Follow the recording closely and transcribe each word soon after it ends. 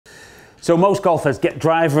So most golfers get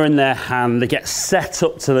driver in their hand, they get set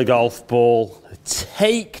up to the golf ball, they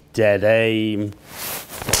take dead aim,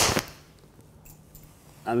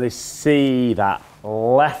 and they see that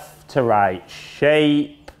left to right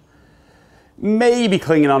shape, maybe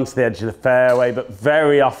clinging onto the edge of the fairway, but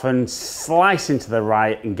very often slicing to the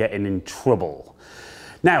right and getting in trouble.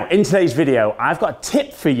 Now, in today's video, I've got a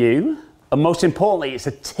tip for you, and most importantly, it's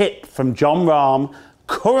a tip from Jon Rahm,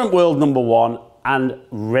 current world #1 and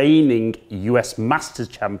reigning US Masters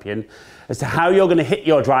champion, as to how you're going to hit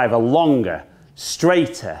your driver longer,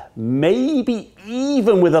 straighter, maybe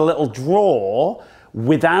even with a little draw,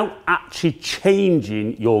 without actually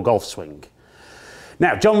changing your golf swing.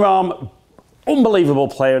 Now, Jon Rahm, unbelievable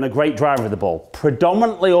player and a great driver of the ball,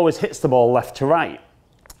 predominantly always hits the ball left to right.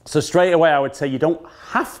 So straight away, I would say you don't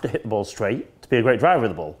have to hit the ball straight to be a great driver of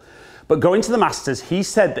the ball. But going to the Masters, he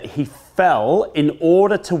said that he felt in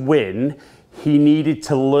order to win, he needed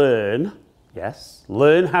to learn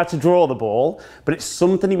how to draw the ball, but it's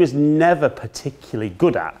something he was never particularly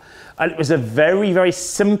good at. And it was a very, very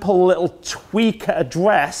simple little tweak at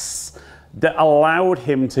address that allowed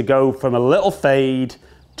him to go from a little fade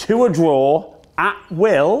to a draw at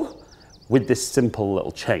will with this simple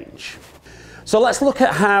little change. So let's look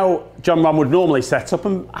at how Jon Rahm would normally set up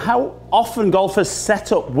and how often golfers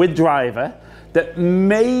set up with driver that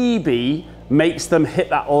maybe makes them hit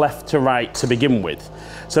that left to right to begin with.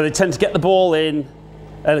 So they tend to get the ball in,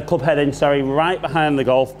 the club head in, sorry, right behind the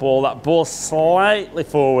golf ball, that ball slightly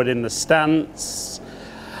forward in the stance.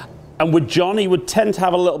 And with Jon, he would tend to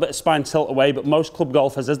have a little bit of spine tilt away, but most club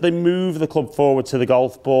golfers, as they move the club forward to the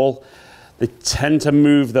golf ball, they tend to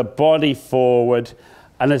move the body forward,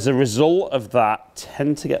 and as a result of that,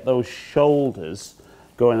 tend to get those shoulders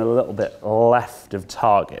going a little bit left of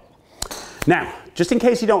target. Now, just in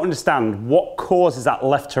case you don't understand what causes that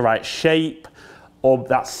left to right shape or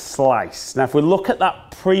that slice. Now, if we look at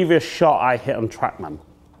that previous shot I hit on TrackMan,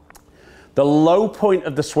 the low point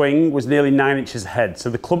of the swing was nearly 9 inches ahead. So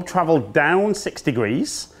the club traveled down 6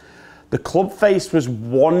 degrees. The club face was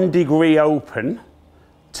 1 degree open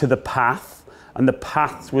to the path, and the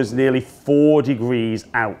path was nearly 4 degrees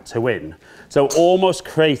out to in. So almost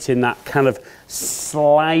creating that kind of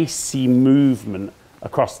slicey movement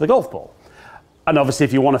across the golf ball. And obviously,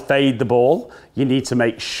 if you want to fade the ball, you need to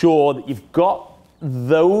make sure that you've got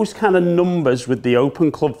those kind of numbers with the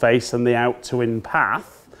open club face and the out to in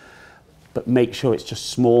path, but make sure it's just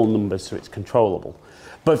small numbers so it's controllable.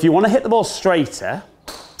 But if you want to hit the ball straighter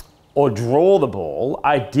or draw the ball,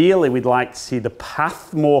 ideally we'd like to see the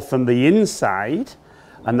path more from the inside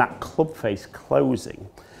and that club face closing.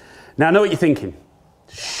 Now, I know what you're thinking.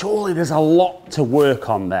 Surely there's a lot to work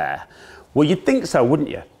on there. Well, you'd think so, wouldn't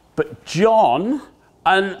you? But Jon,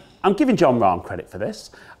 and I'm giving Jon Rahm credit for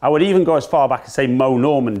this, I would even go as far back as say Mo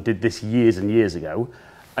Norman did this years and years ago,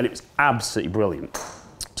 and it was absolutely brilliant.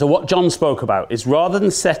 So what Jon spoke about is rather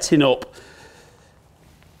than setting up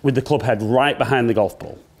with the club head right behind the golf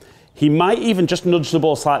ball, he might even just nudge the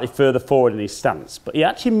ball slightly further forward in his stance, but he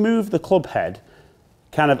actually moved the club head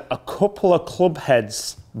kind of a couple of club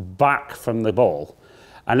heads back from the ball.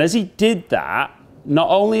 And as he did that, not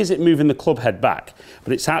only is it moving the club head back,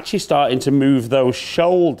 but it's actually starting to move those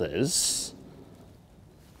shoulders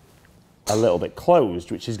a little bit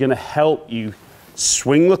closed, which is going to help you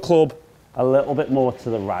swing the club a little bit more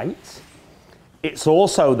to the right. It's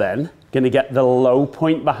also then going to get the low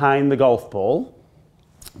point behind the golf ball.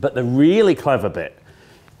 But the really clever bit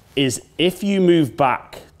is if you move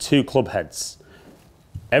back 2 club heads,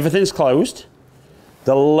 everything's closed,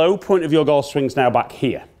 the low point of your golf swing's now back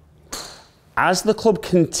here. As the club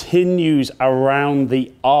continues around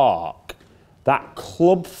the arc, that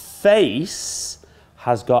club face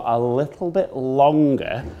has got a little bit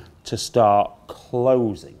longer to start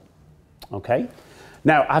closing, okay?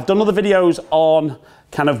 Now, I've done other videos on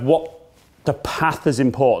kind of what the path is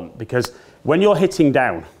important, because when you're hitting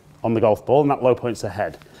down on the golf ball and that low point's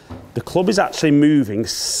ahead, the club is actually moving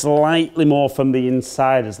slightly more from the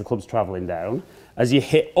inside as the club's traveling down. As you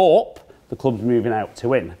hit up, the club's moving out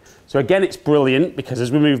to in. So again, it's brilliant because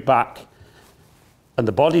as we move back and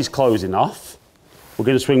the body's closing off, we're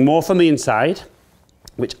going to swing more from the inside,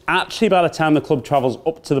 which actually by the time the club travels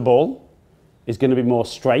up to the ball is going to be more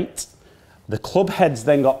straight. The club head's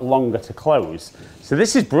then got longer to close. So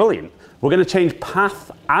this is brilliant. We're going to change path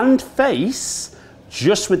and face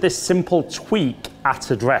just with this simple tweak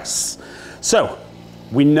at address. So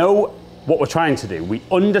we know what we're trying to do. We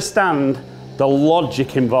understand the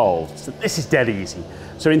logic involved. So this is dead easy.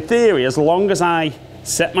 So in theory, as long as I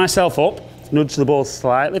set myself up, nudge the ball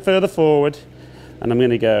slightly further forward, and I'm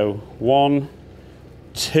going to go 1,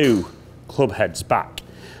 2 club heads back.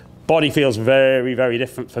 Body feels very, very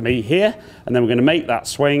different for me here. And then we're going to make that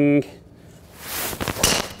swing.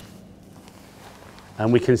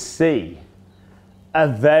 And we can see a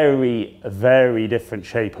very, very different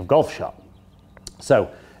shape of golf shot.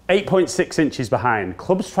 So 8.6 inches behind,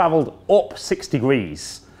 clubs travelled up 6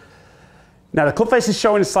 degrees. Now the club face is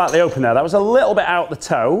showing slightly open there. That was a little bit out the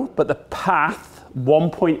toe, but the path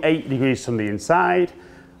 1.8 degrees from the inside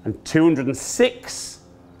and 206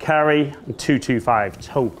 carry and 225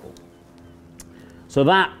 total. So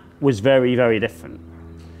that was very, very different.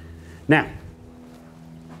 Now,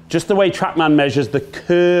 just the way TrackMan measures the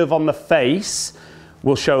curve on the face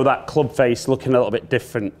will show that club face looking a little bit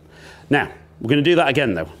different. Now, we're going to do that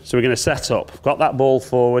again though. So we're going to set up, got that ball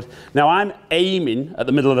forward. Now I'm aiming at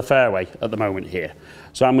the middle of the fairway at the moment here.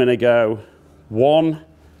 So I'm going to go 1,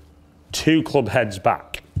 2 club heads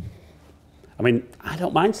back. I mean, I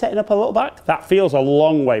don't mind setting up a little back. That feels a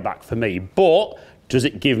long way back for me, but does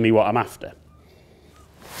it give me what I'm after?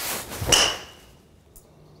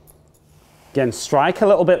 Again, strike a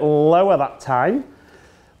little bit lower that time.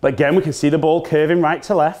 But again, we can see the ball curving right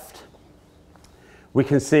to left. We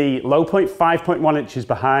can see low point 5.1 inches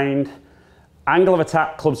behind. Angle of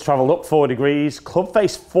attack, clubs travelled up 4 degrees. Club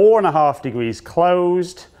face 4.5 degrees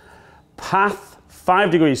closed. Path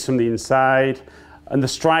 5 degrees from the inside. And the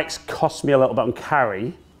strikes cost me a little bit on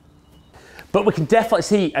carry. But we can definitely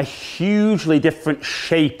see a hugely different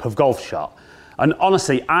shape of golf shot. And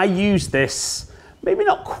honestly, I use this, maybe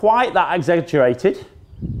not quite that exaggerated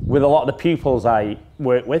with a lot of the pupils I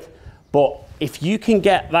work with, but if you can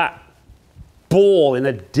get that ball in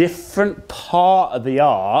a different part of the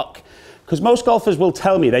arc, because most golfers will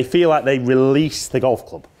tell me they feel like they release the golf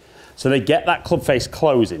club. So they get that club face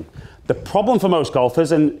closing. The problem for most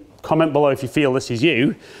golfers, and comment below if you feel this is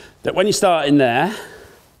you, that when you start in there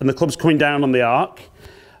and the club's coming down on the arc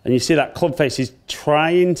and you see that club face is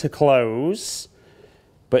trying to close,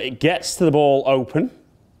 but it gets to the ball open.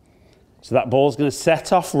 So that ball's going to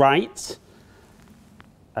set off right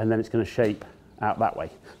and then it's going to shape out that way.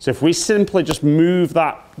 So if we simply just move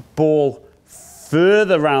that ball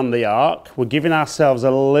further around the arc, we're giving ourselves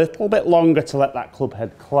a little bit longer to let that club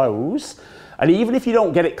head close. And even if you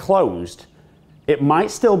don't get it closed, it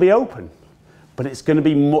might still be open, but it's going to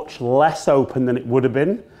be much less open than it would have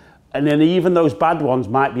been. And then even those bad ones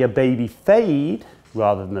might be a baby fade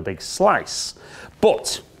rather than a big slice.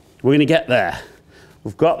 But we're going to get there.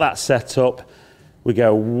 We've got that set up. We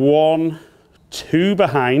go 1, 2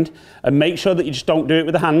 behind, and make sure that you just don't do it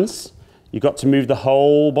with the hands. You've got to move the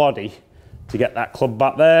whole body to get that club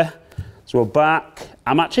back there. So we're back.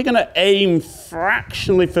 I'm actually going to aim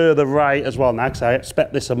fractionally further right as well now, because I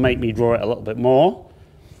expect this will make me draw it a little bit more.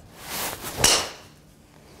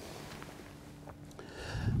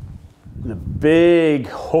 And a big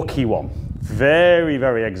hooky one, very,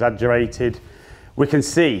 very exaggerated. We can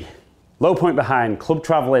see low point behind, club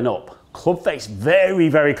travelling up. Club face very,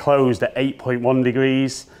 very closed at 8.1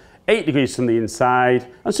 degrees, 8 degrees from the inside,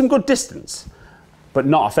 and some good distance, but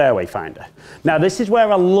not a fairway finder. Now, this is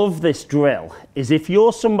where I love this drill, is if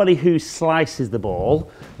you're somebody who slices the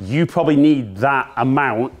ball, you probably need that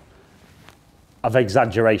amount of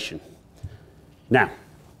exaggeration. Now,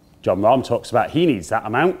 Jon Rahm talks about he needs that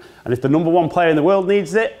amount, and if the #1 player in the world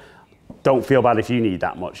needs it, don't feel bad if you need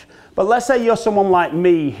that much. But let's say you're someone like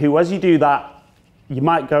me who, as you do that, you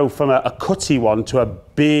might go from a cutty one to a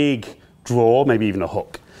big draw, maybe even a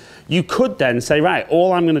hook. You could then say, right,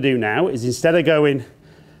 all I'm going to do now is instead of going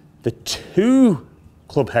the 2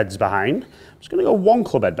 club heads behind, I'm just going to go 1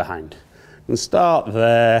 club head behind. And start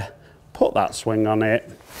there, put that swing on it.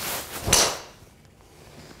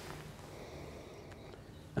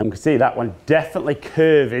 And we can see that one definitely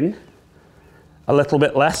curving a little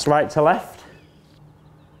bit less right to left.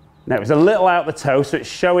 Now it was a little out the toe, so it's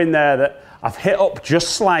showing there that I've hit up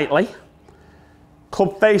just slightly.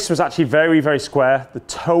 Club face was actually very, very square. The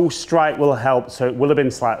toe strike will help, so it will have been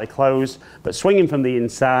slightly closed, but swinging from the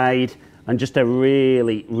inside and just a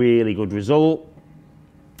really, really good result.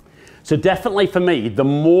 So definitely for me, the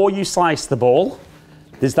more you slice the ball,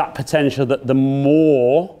 there's that potential that the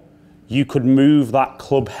more you could move that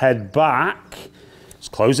club head back. It's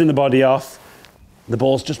closing the body off. The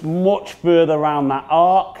ball's just much further around that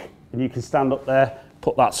arc, and you can stand up there,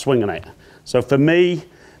 put that swing on it. So for me,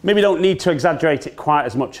 maybe don't need to exaggerate it quite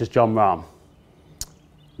as much as Jon Rahm.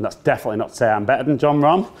 And that's definitely not to say I'm better than Jon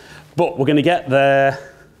Rahm, but we're going to get there.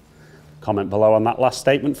 Comment below on that last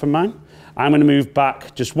statement from mine. I'm going to move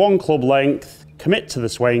back just 1 club length, commit to the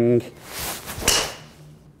swing.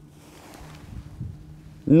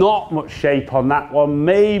 Not much shape on that one,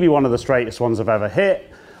 maybe one of the straightest ones I've ever hit.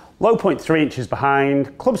 Low point 3 inches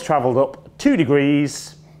behind, clubs travelled up 2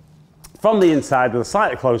 degrees, from the inside with a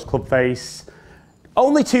slightly closed club face.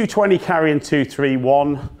 Only 220 carrying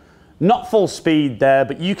 231. Not full speed there,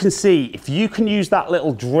 but you can see if you can use that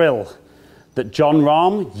little drill that Jon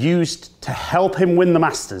Rahm used to help him win the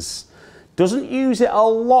Masters. Doesn't use it a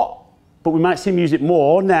lot, but we might see him use it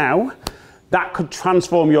more now. That could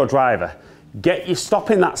transform your driver. Get you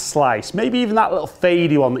stopping that slice, maybe even that little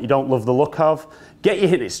fadey one that you don't love the look of. Get you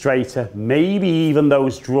hitting it straighter, maybe even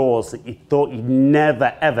those draws that you thought you'd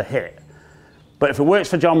never ever hit. But if it works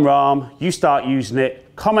for Jon Rahm, you start using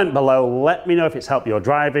it. Comment below, let me know if it's helped your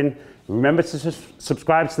driving. Remember to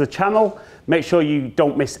subscribe to the channel. Make sure you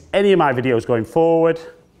don't miss any of my videos going forward.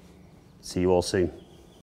 See you all soon.